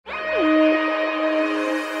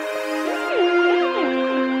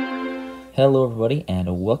Hello everybody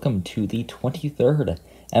and welcome to the 23rd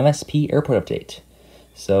MSP airport update.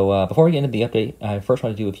 So before we get into the update, I first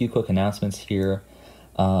want to do a few quick announcements here.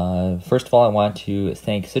 First of all, I want to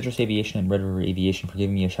thank Citrus Aviation and Red River Aviation for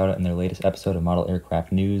giving me a shout out in their latest episode of Model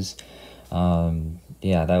Aircraft News. Yeah,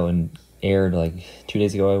 that one aired like 2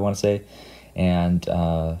 days ago, I want to say, and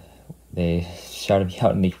they shouted me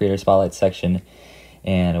out in the Creator Spotlight section,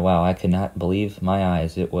 and wow, I could not believe my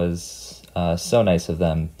eyes. It was so nice of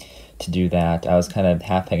them to do that. I was kind of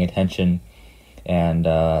half paying attention, and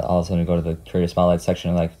all of a sudden I go to the Creator Spotlight section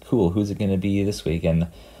and like, cool, who's it going to be this week? And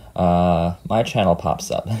my channel pops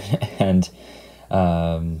up, and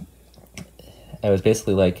it was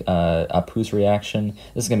basically like Apu's reaction.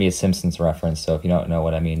 This is going to be a Simpsons reference, so if you don't know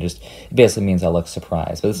what I mean, just it basically means I look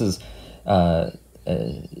surprised. But this is my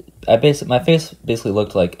face basically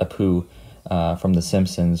looked like Apu from The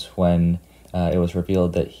Simpsons when it was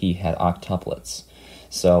revealed that he had octuplets.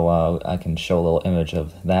 So I can show a little image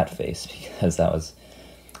of that face because that was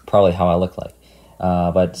probably how I look like.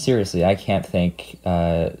 But seriously, I can't thank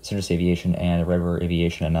Citrus Aviation and Red River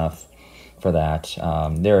Aviation enough for that.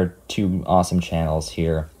 There are two awesome channels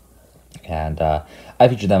here, and I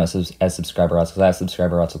feature them as subscriber routes because I have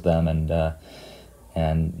subscriber routes with them, and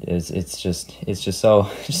it's just so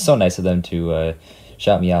nice of them to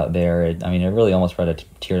shout me out there. It really almost brought a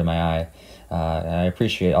tear to my eye. And I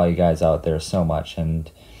appreciate all you guys out there so much,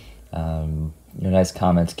 and your nice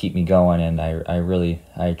comments keep me going, and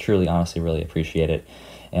I truly, honestly, really appreciate it.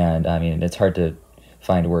 And I mean, it's hard to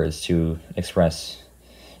find words to express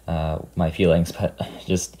my feelings, but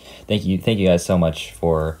just thank you guys so much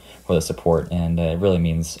for the support, and it really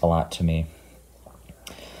means a lot to me.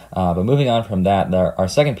 But moving on from that, our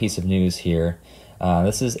second piece of news here.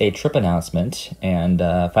 This is a trip announcement, and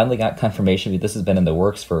finally got confirmation. This has been in the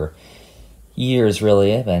works for years,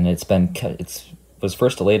 really, and it was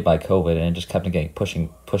first delayed by COVID, and it just kept getting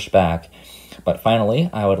pushed back. But finally,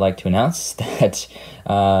 I would like to announce that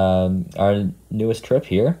our newest trip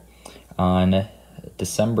here on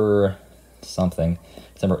December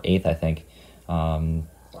 8th, I think,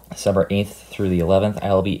 December 8th through the 11th,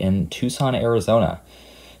 I'll be in Tucson, Arizona.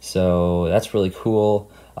 So that's really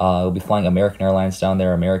cool. We'll be flying American Airlines down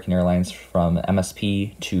there, American Airlines from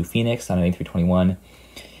MSP to Phoenix on an A321,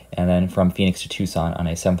 and then from Phoenix to Tucson on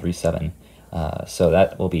a 737. So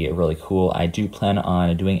that will be really cool. I do plan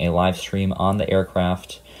on doing a live stream on the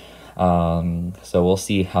aircraft, so we'll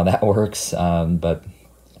see how that works. But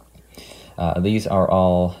these are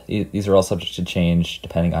all subject to change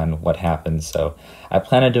depending on what happens. So I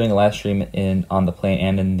plan on doing a live stream on the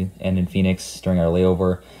plane and in Phoenix during our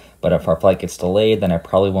layover. But if our flight gets delayed, then I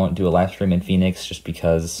probably won't do a live stream in Phoenix just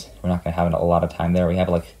because we're not going to have a lot of time there. We have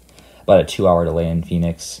like about a 2-hour delay in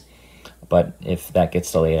Phoenix. But if that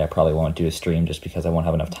gets delayed, I probably won't do a stream just because I won't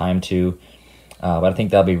have enough time to. But I think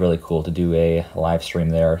that'll be really cool to do a live stream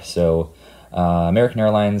there. So American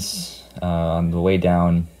Airlines on the way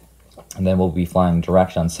down, and then we'll be flying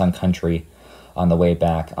direct on Sun Country on the way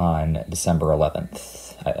back on December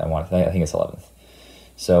 11th. I think it's 11th.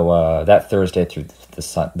 So that Thursday through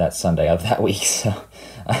that Sunday of that week. So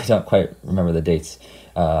I don't quite remember the dates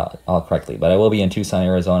all correctly. But I will be in Tucson,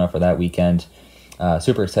 Arizona for that weekend.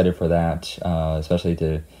 Super excited for that, especially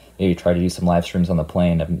to maybe try to do some live streams on the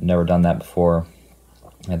plane. I've never done that before.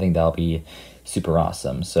 I think that'll be super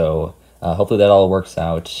awesome. So hopefully that all works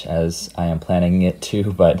out as I am planning it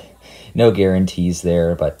to, but no guarantees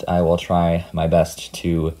there. But I will try my best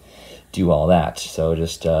to do all that. So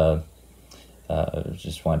just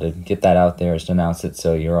wanted to get that out there, just announce it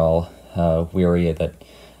so you're all weary that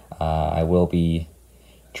I will be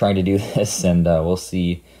trying to do this, and we'll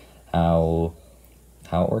see how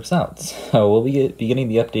it works out. So we'll be beginning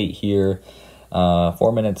the update here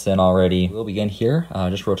 4 minutes in already. We'll begin here,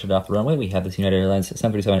 just rotated off the runway. We have this United Airlines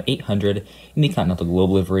 737-800 in the Continental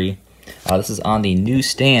Globe livery. This is on the new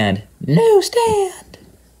stand.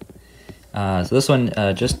 So this one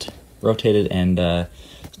just rotated and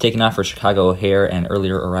taken off for Chicago O'Hare and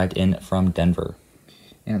earlier arrived in from Denver.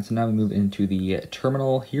 And so now we move into the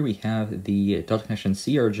terminal. Here we have the Delta Connection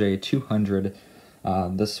CRJ-200.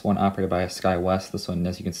 This one operated by SkyWest. This one,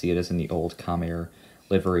 as you can see, it is in the old Comair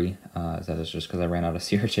livery. That is just because I ran out of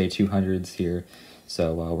CRJ-200s here.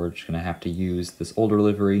 So we're just going to have to use this older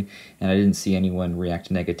livery. And I didn't see anyone react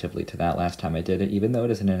negatively to that last time I did it. Even though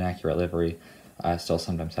it is an inaccurate livery, I still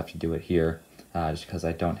sometimes have to do it here. Just because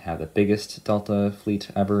I don't have the biggest Delta fleet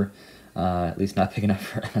ever. At least not big enough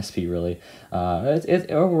for MSP, really.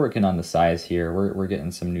 We're working on the size here. We're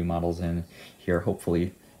getting some new models in here,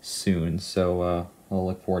 hopefully soon, so we'll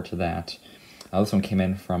look forward to that. This one came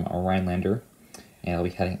in from Rhinelander, and I'll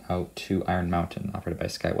be heading out to Iron Mountain, operated by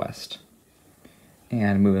SkyWest.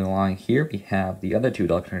 And moving along here, we have the other two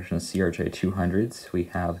Delta Connection CRJ200s. We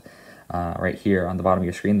have right here on the bottom of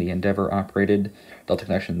your screen the Endeavor operated Delta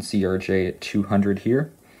Connection CRJ200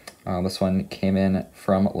 here. This one came in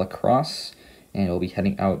from La Crosse, and it'll be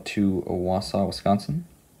heading out to Wausau, Wisconsin.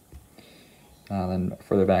 Then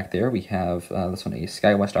further back there, we have this one, a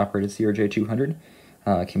SkyWest operated CRJ200.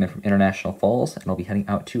 Came in from International Falls, and it'll be heading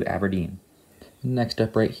out to Aberdeen. Next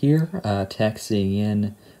up right here, taxiing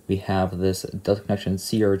in, we have this Delta Connection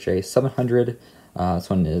CRJ700. This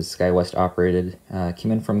one is SkyWest operated.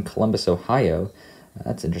 Came in from Columbus, Ohio.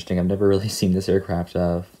 That's interesting. I've never really seen this aircraft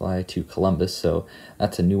fly to Columbus, so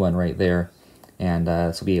that's a new one right there. And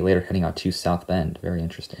this will be later heading out to South Bend. Very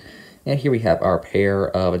interesting. And here we have our pair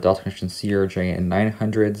of Delta Connection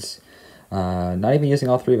CRJ900s. Not even using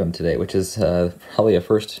all three of them today, which is probably a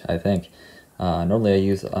first, I think. Normally I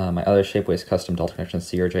use my other Shapeways custom Delta Connection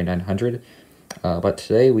CRJ900, but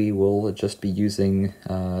today we will just be using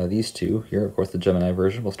these two here. Of course, the Gemini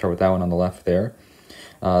version. We'll start with that one on the left there.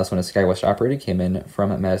 This one is SkyWest operated, came in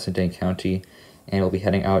from Madison-Dane County, and will be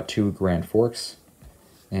heading out to Grand Forks.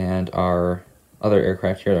 And our other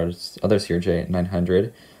aircraft here, our other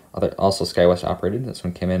CRJ900, also SkyWest operated. This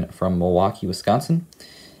one came in from Milwaukee, Wisconsin.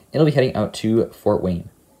 It'll be heading out to Fort Wayne.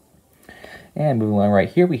 And moving along right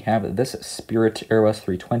here, we have this Spirit Airbus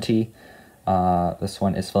 320. This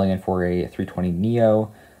one is filling in for a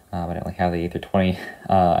 320neo. I don't really have the A320.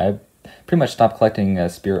 I pretty much stopped collecting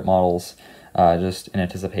Spirit models just in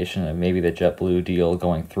anticipation of maybe the JetBlue deal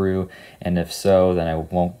going through. And if so, then I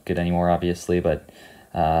won't get any more, obviously. But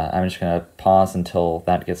I'm just going to pause until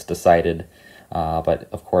that gets decided. But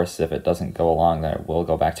of course, if it doesn't go along, then I will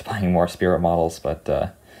go back to buying more Spirit models. But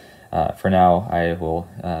for now, I will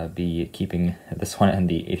be keeping this one and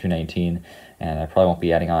the A319, and I probably won't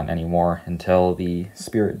be adding on any more until the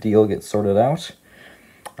Spirit deal gets sorted out.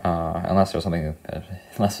 Unless there's something,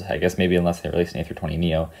 unless they release an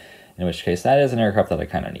A320neo, in which case that is an aircraft that I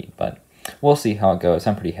kind of need. But we'll see how it goes.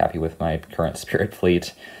 I'm pretty happy with my current Spirit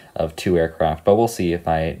fleet of 2 aircraft, but we'll see if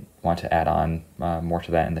I want to add on more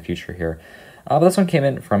to that in the future here. But this one came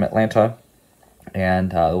in from Atlanta,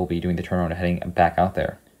 and we'll be doing the turnaround and heading back out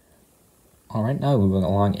there. All right, now moving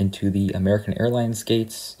along into the American Airlines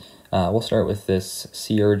gates. We'll start with this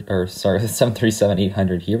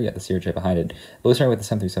 737-800 here. We got the CRJ behind it. But we'll start with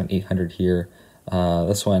the 737-800 here.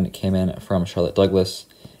 This one came in from Charlotte Douglas,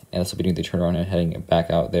 and this will be doing the turnaround and heading back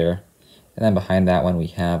out there. And then behind that one, we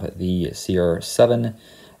have the CR7.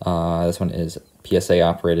 This one is PSA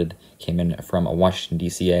operated, came in from Washington,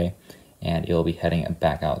 DCA, and it'll be heading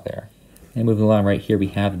back out there. And moving along right here, we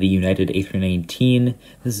have the United A319.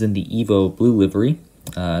 This is in the Evo blue livery.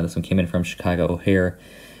 This one came in from Chicago O'Hare.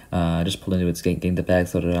 Just pulled into its gate, getting the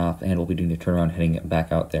bags loaded off, and we'll be doing the turnaround heading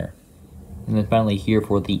back out there. And then finally here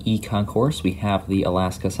for the E-Concourse, we have the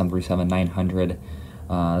Alaska 737-900.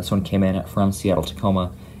 This one came in from Seattle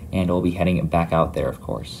Tacoma, and we'll be heading back out there, of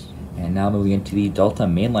course. And now moving into the Delta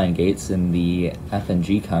mainline gates in the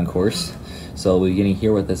F&G Concourse. So we'll be getting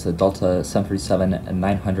here with this Delta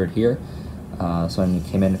 737-900 here. This one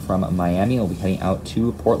came in from Miami. We'll be heading out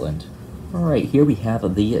to Portland. All right, here we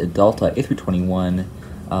have the Delta A321.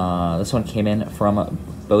 This one came in from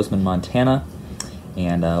Bozeman, Montana,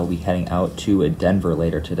 and we'll be heading out to Denver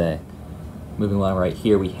later today. Moving along right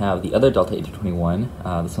here, we have the other Delta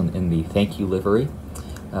A321. This one in the Thank You livery.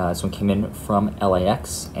 This one came in from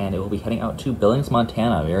LAX, and it will be heading out to Billings,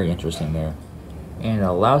 Montana. Very interesting there. And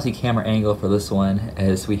a lousy camera angle for this one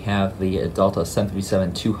as we have the Delta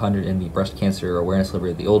 737-200 in the breast cancer awareness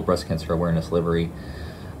livery, the old breast cancer awareness livery.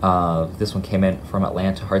 This one came in from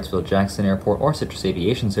Atlanta, Hartsfield-Jackson Airport, or Citrus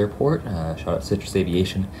Aviation's airport. Shout out Citrus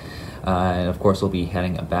Aviation. And of course, we'll be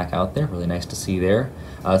heading back out there. Really nice to see there.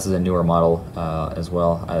 This is a newer model as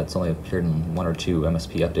well. It's only appeared in 1 or 2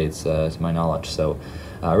 MSP updates to my knowledge. So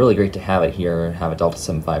really great to have it here, have a Delta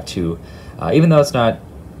 752. Even though it's not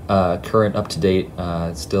current, up to date,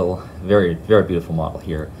 it's still very, very beautiful model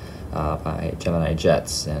here by Gemini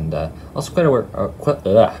Jets, and also quite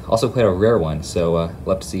a rare one. So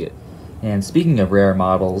love to see it. And speaking of rare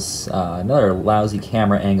models, another lousy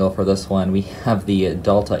camera angle for this one. We have the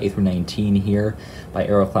Delta A319 here by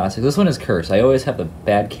Aero Classics. This one is cursed. I always have the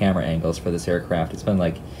bad camera angles for this aircraft. It's been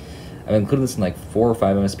like, I've included this in like 4 or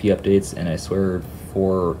 5 MSP updates, and I swear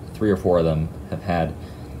 3 or 4 of them have had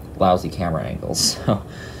lousy camera angles. So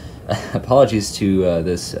apologies to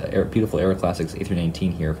this beautiful Aero Classics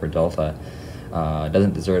A319 here for Delta.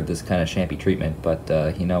 Doesn't deserve this kind of champy treatment, but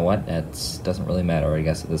you know what? It doesn't really matter, I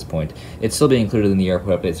guess, at this point. It's still being included in the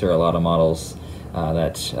airport updates. There are a lot of models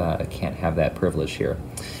that can't have that privilege here.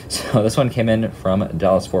 So this one came in from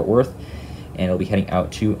Dallas-Fort Worth, and it'll be heading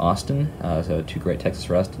out to Austin, so to Great Texas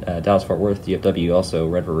Rest, Dallas-Fort Worth, DFW, also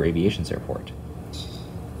Red River Aviation's airport.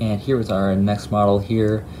 And here is our next model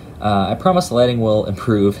here. I promise the lighting will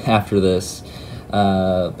improve after this,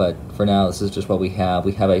 but for now this is just what we have.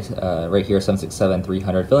 We have a right here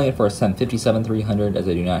 767-300, filling it for a 757-300, as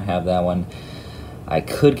I do not have that one. I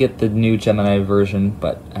could get the new Gemini version,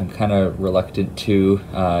 but I'm kind of reluctant to,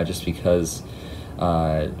 just because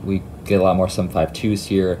we get a lot more 752s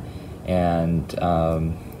here, and I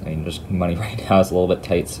mean, just money right now is a little bit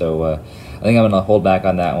tight, so I think I'm going to hold back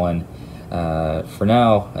on that one for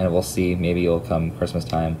now, and we'll see. Maybe it'll come Christmas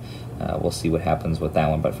time. We'll see what happens with that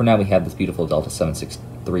one, but for now we have this beautiful Delta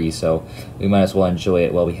 763, so we might as well enjoy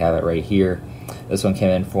it while we have it right here. This one came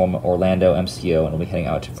in from Orlando MCO and will be heading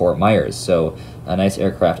out to Fort Myers, so a nice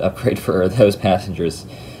aircraft upgrade for those passengers,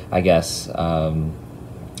 I guess.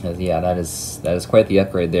 Yeah, that is quite the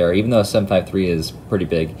upgrade there. Even though 753 is pretty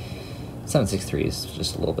big, 763 is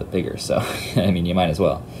just a little bit bigger, so I mean, you might as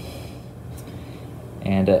well.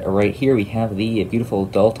 And right here we have the beautiful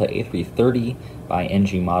Delta A330 by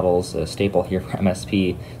NG Models, a staple here for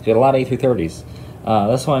MSP. So we got a lot of A330s.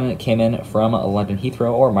 This one came in from London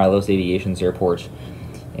Heathrow, or Milos Aviation's airport,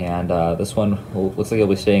 and this one looks like it'll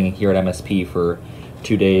be staying here at MSP for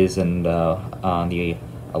 2 days, and on the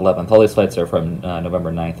 11th. All these flights are from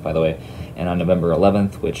November 9th, by the way, and on November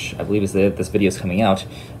 11th, which I believe is this video is coming out,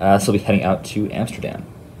 this will be heading out to Amsterdam.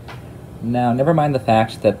 Now, never mind the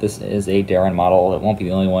fact that this is a Darren model, it won't be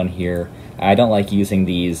the only one here. I don't like using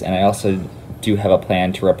these, and I also do have a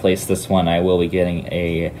plan to replace this one. I will be getting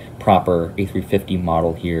a proper A350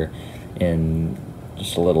 model here in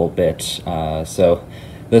just a little bit, so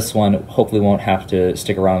this one hopefully won't have to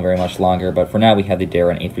stick around very much longer, but for now we have the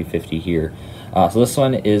Darren A350 here. So this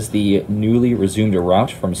one is the newly resumed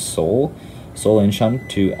route from Seoul Incheon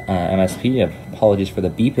to MSP. Apologies for the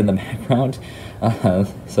beep in the background.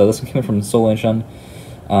 So this one came in from Seoul Incheon,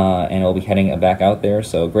 and it'll be heading back out there,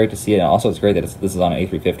 so great to see it. And also it's great that this is on an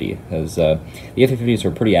A350, because the A350s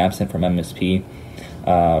are pretty absent from MSP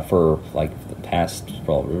for like the past,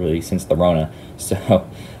 well, really since the Rona. So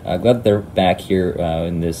glad that they're back here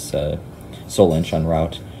in this Seoul Incheon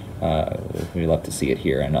route. We'd love to see it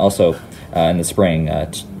here, and also in the spring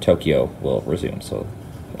Tokyo will resume, so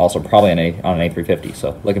also probably on an A350,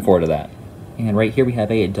 so looking forward to that. And right here we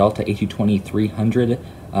have a Delta A220-300.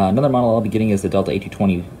 Another model I'll be getting is the Delta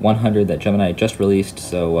A220-100 that Gemini just released,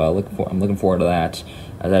 so I'm looking forward to that.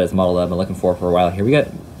 That is a model that I've been looking for a while here. We got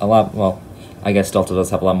a lot, well, I guess Delta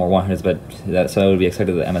does have a lot more 100s, but so I would be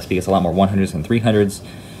excited that MSP gets a lot more 100s and 300s.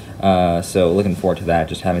 So looking forward to that,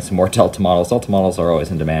 just having some more Delta models. Delta models are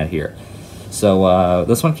always in demand here. So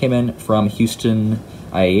this one came in from Houston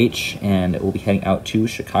IAH, and it will be heading out to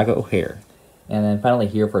Chicago O'Hare. And then finally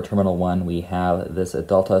here for Terminal 1, we have this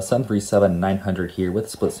Delta 737-900 here with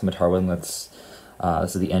split scimitar winglets.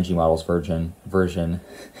 This is the NG Models version.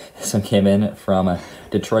 This one came in from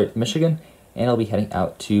Detroit, Michigan, and it'll be heading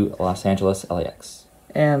out to Los Angeles, LAX.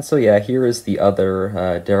 And so yeah, here is the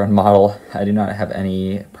other Darren model. I do not have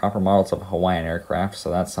any proper models of Hawaiian aircraft,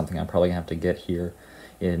 so that's something I'm probably going to have to get here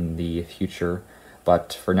in the future.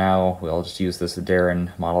 But for now, we'll just use this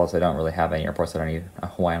Darren model, as I don't really have any airports that I need a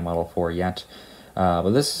Hawaiian model for yet.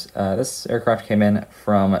 But this aircraft came in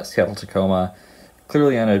from Seattle, Tacoma,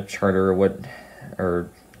 clearly on a charter, or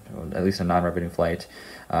at least a non-revenue flight.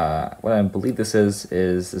 What I believe this is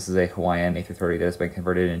a Hawaiian A330 that has been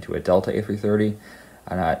converted into a Delta A330.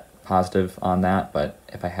 I'm not positive on that, but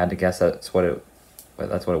if I had to guess, that's what it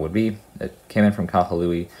would be. It came in from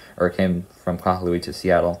Kahului, or it came from Kahului to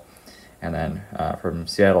Seattle, and then from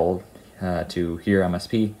Seattle to here,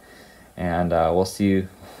 MSP, and we'll see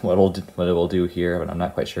what it will do here, but I'm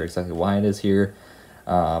not quite sure exactly why it is here,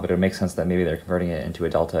 but it makes sense that maybe they're converting it into a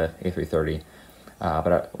Delta A330,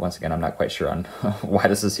 but once again, I'm not quite sure on why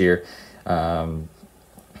this is here.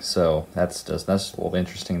 So that's a little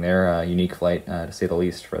interesting there, unique flight to say the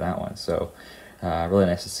least for that one, so really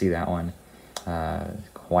nice to see that one.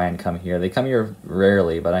 Hawaiian come here. They come here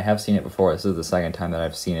rarely, but I have seen it before. This is the second time that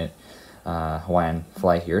I've seen it, Hawaiian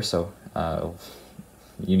fly here, so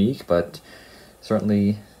unique, but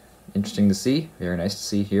certainly interesting to see. Very nice to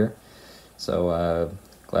see here. So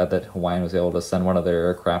glad that Hawaiian was able to send one of their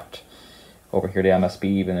aircraft over here to MSP,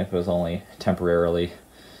 even if it was only temporarily.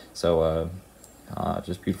 So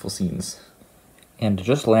just beautiful scenes. And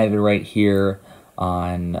just landed right here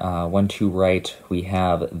on 1-2 right, we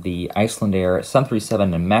have the Icelandair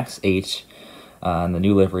 737 MAX 8 and the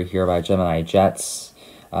new livery here by Gemini Jets.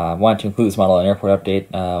 Wanted to include this model in an airport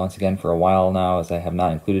update once again for a while now, as I have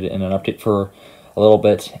not included it in an update for a little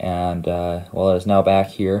bit, and well, it is now back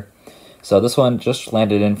here. So this one just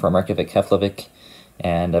landed in from Reykjavik, Keflavik,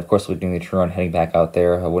 and of course we're doing the turnaround heading back out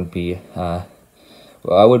there. I would be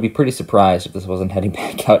pretty surprised if this wasn't heading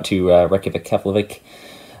back out to Reykjavik, Keflavik.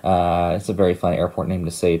 It's a very fun airport name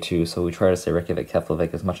to say too, so we try to say Reykjavik,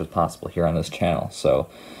 Keflavik as much as possible here on this channel. So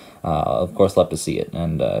of course love to see it,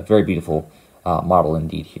 and very beautiful model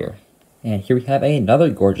indeed here. And here we have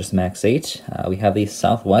another gorgeous MAX 8. We have the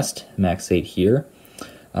Southwest MAX 8 here.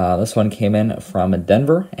 This one came in from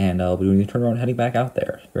Denver, and I'll be doing the turnaround heading back out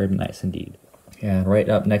there. Very nice indeed. And right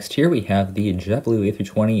up next here, we have the JetBlue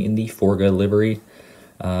A320 in the Forga livery.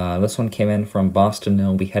 This one came in from Boston, and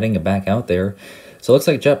will be heading back out there. So it looks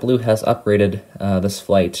like JetBlue has upgraded this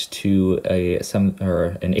flight to an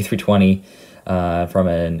A320 from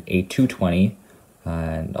an A220.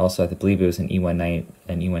 And also, I believe it was an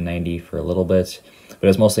E190 for a little bit, but it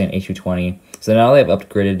was mostly an A220. So now they've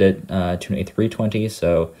upgraded it to an A320,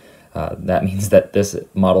 so that means that this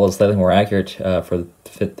model is slightly more accurate to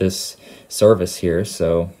fit this service here,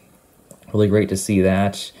 so really great to see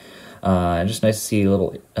that. And just nice to see a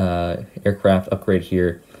little aircraft upgrade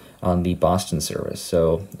here on the Boston service.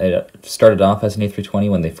 So it started off as an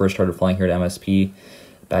A320 when they first started flying here at MSP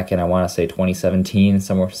back in, I want to say, 2017,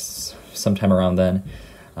 sometime around then.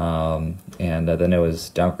 And then it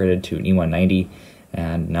was downgraded to an E190,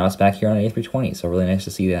 and now it's back here on an A320, so really nice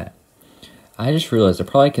to see that. I just realized they're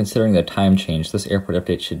probably considering the time change. This airport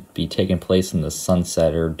update should be taking place in the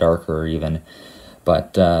sunset or darker even.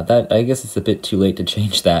 But that, I guess it's a bit too late to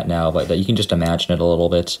change that now, but you can just imagine it a little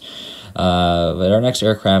bit. But our next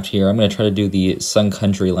aircraft here, I'm going to try to do the Sun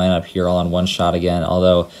Country lineup here all on one shot again,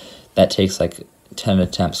 although that takes like 10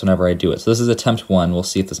 attempts whenever I do it. So this is attempt 1. We'll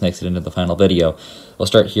see if this makes it into the final video. We'll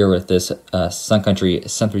start here with this Sun Country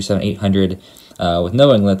 737-800 with no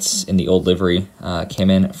winglets in the old livery.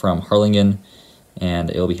 Came in from Harlingen,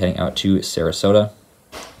 and it will be heading out to Sarasota.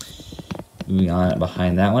 Moving on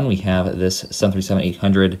behind that one, we have this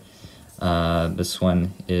 737-800. This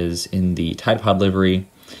one is in the Tide Pod livery.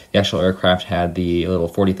 The actual aircraft had the little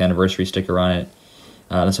 40th anniversary sticker on it.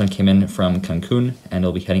 This one came in from Cancun, and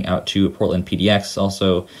it'll be heading out to Portland PDX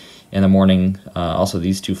also in the morning. Also,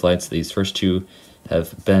 these two flights, these first two,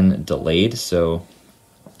 have been delayed, so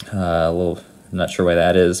I'm not sure why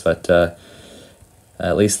that is, but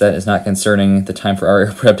at least that is not concerning the time for our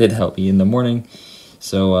airport update. That'll be in the morning.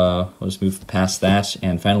 So we'll just move past that.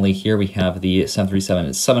 And finally here we have the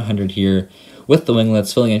 737-700 here with the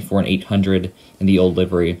winglets, filling in for an 800 in the old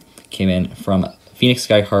livery. Came in from Phoenix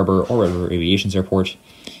Sky Harbor or Red River Aviation's airport,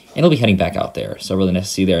 and it'll be heading back out there. So really nice to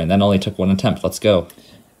see there, and that only took one attempt. Let's go. And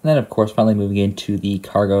then, of course, finally moving into the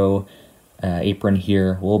cargo apron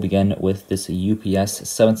here, we'll begin with this UPS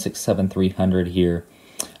 767-300 here.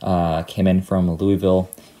 Came in from Louisville,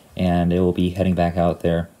 and it will be heading back out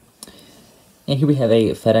there. And here we have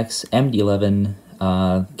a FedEx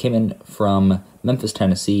MD-11, came in from Memphis,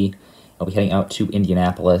 Tennessee. I'll be heading out to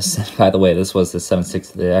Indianapolis. By the way, this was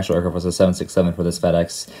the actual aircraft was a 767 for this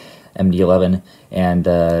FedEx MD-11, and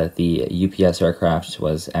the UPS aircraft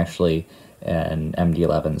was actually an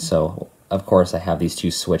MD-11. So, of course, I have these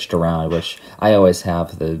two switched around, which I always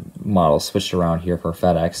have the models switched around here for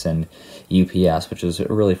FedEx and UPS, which is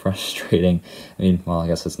really frustrating. I mean, well, I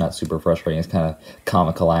guess it's not super frustrating. It's kind of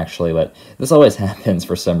comical, actually, but this always happens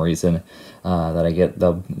for some reason, that I get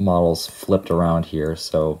the models flipped around here.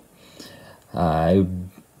 So I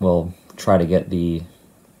will try to get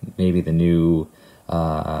maybe the new,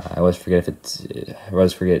 I always forget if it's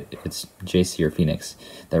JC or Phoenix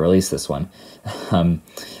that released this one. I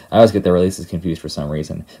always get the releases confused for some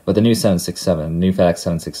reason. But the new 767, new FedEx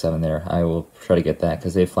 767 there, I will try to get that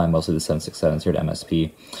because they fly mostly the 767s here at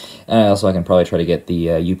MSP. And I can probably try to get the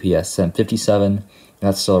UPS 757.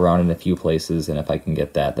 That's still around in a few places, and if I can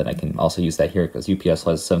get that, then I can also use that here because UPS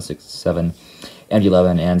flies 767,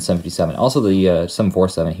 MD-11, and 757. Also the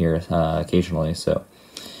 747 here occasionally, so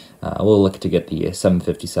we'll look to get the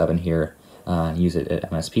 757 here, use it at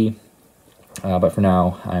MSP. But for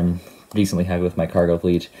now, I'm decently happy with my cargo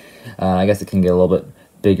fleet. I guess it can get a little bit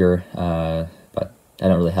bigger, but I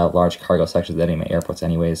don't really have large cargo sections at any of my airports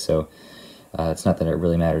anyways, so it's not that it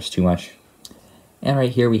really matters too much. And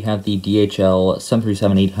right here we have the DHL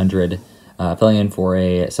 737-800, filling in for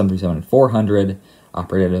a 737-400,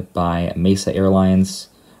 operated by Mesa Airlines.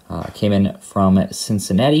 Came in from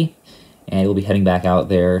Cincinnati, and we'll be heading back out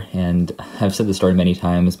there. And I've said this story many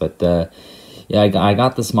times, but yeah, I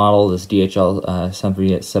got this model, this DHL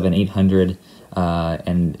 737-800,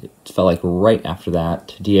 and it felt like right after that,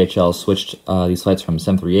 DHL switched these flights from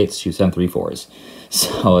 738s to 734s.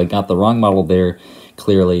 So I got the wrong model there,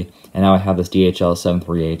 clearly, and now I have this DHL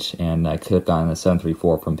 738, and I could have gotten the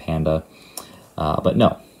 734 from Panda, but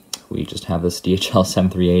no. we just have this DHL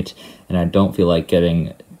 738, and I don't feel like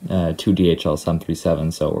getting 2 DHL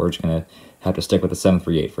 737, so we're just going to have to stick with the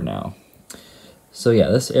 738 for now. So yeah,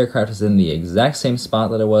 this aircraft is in the exact same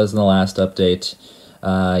spot that it was in the last update.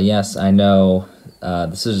 Yes, I know,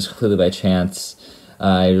 this is just completely by chance.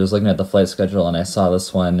 I was looking at the flight schedule and I saw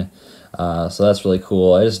this one, so that's really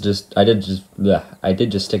cool. I did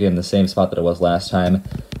just stick it in the same spot that it was last time,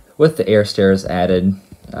 with the air stairs added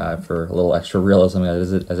for a little extra realism,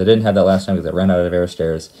 as I didn't have that last time because I ran out of air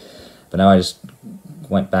stairs. But now I just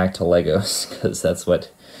went back to Legos because that's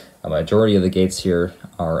what a majority of the gates here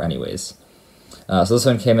are, anyways. So this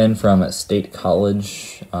one came in from State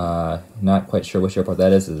College. Not quite sure which airport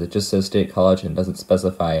that is. It just says State College and doesn't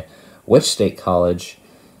specify which state college,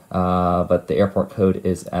 but the airport code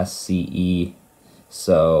is SCE,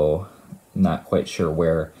 so not quite sure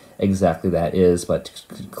where exactly that is, but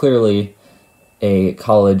clearly a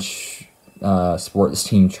college sports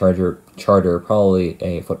team charter, probably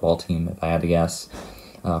a football team if I had to guess,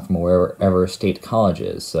 from wherever State College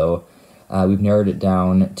is. So we've narrowed it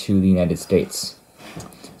down to the United States.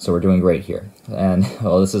 So we're doing great here. And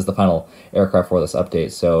well, this is the final aircraft for this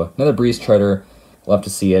update. So another Breeze charter, we'll have to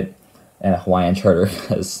see it, and a Hawaiian charter,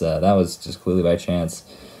 because that was just completely by chance.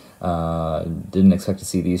 Didn't expect to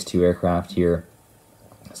see these two aircraft here.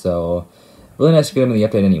 So really nice to get them in the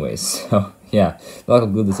update anyways. So yeah, that'll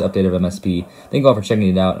conclude this update of MSP. Thank you all for checking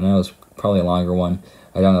it out. I know it was probably a longer one.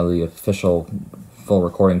 I don't know the official full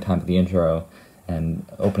recording time for the intro, and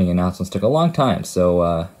opening announcements took a long time.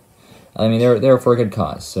 So I mean, they're for a good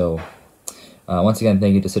cause. So once again,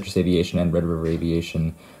 thank you to Citrus Aviation and Red River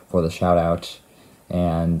Aviation for the shout out.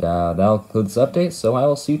 And that'll conclude this update, so I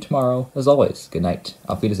will see you tomorrow. As always, good night.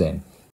 Auf Wiedersehen.